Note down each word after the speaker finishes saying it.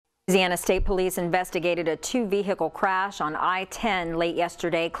Louisiana State Police investigated a two-vehicle crash on I-10 late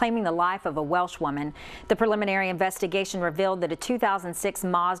yesterday, claiming the life of a Welsh woman. The preliminary investigation revealed that a 2006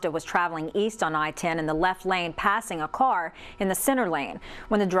 Mazda was traveling east on I-10 in the left lane, passing a car in the center lane.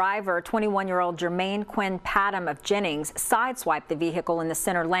 When the driver, 21-year-old Jermaine Quinn Padham of Jennings, sideswiped the vehicle in the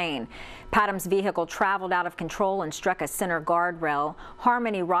center lane. Padham's vehicle traveled out of control and struck a center guardrail.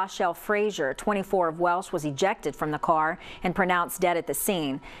 Harmony Rochelle Frazier, 24 of Welsh, was ejected from the car and pronounced dead at the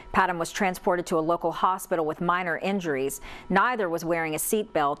scene. Padham was transported to a local hospital with minor injuries. Neither was wearing a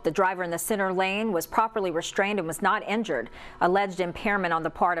seatbelt. The driver in the center lane was properly restrained and was not injured. Alleged impairment on the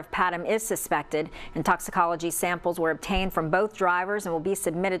part of Padham is suspected, and toxicology samples were obtained from both drivers and will be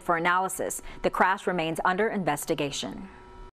submitted for analysis. The crash remains under investigation.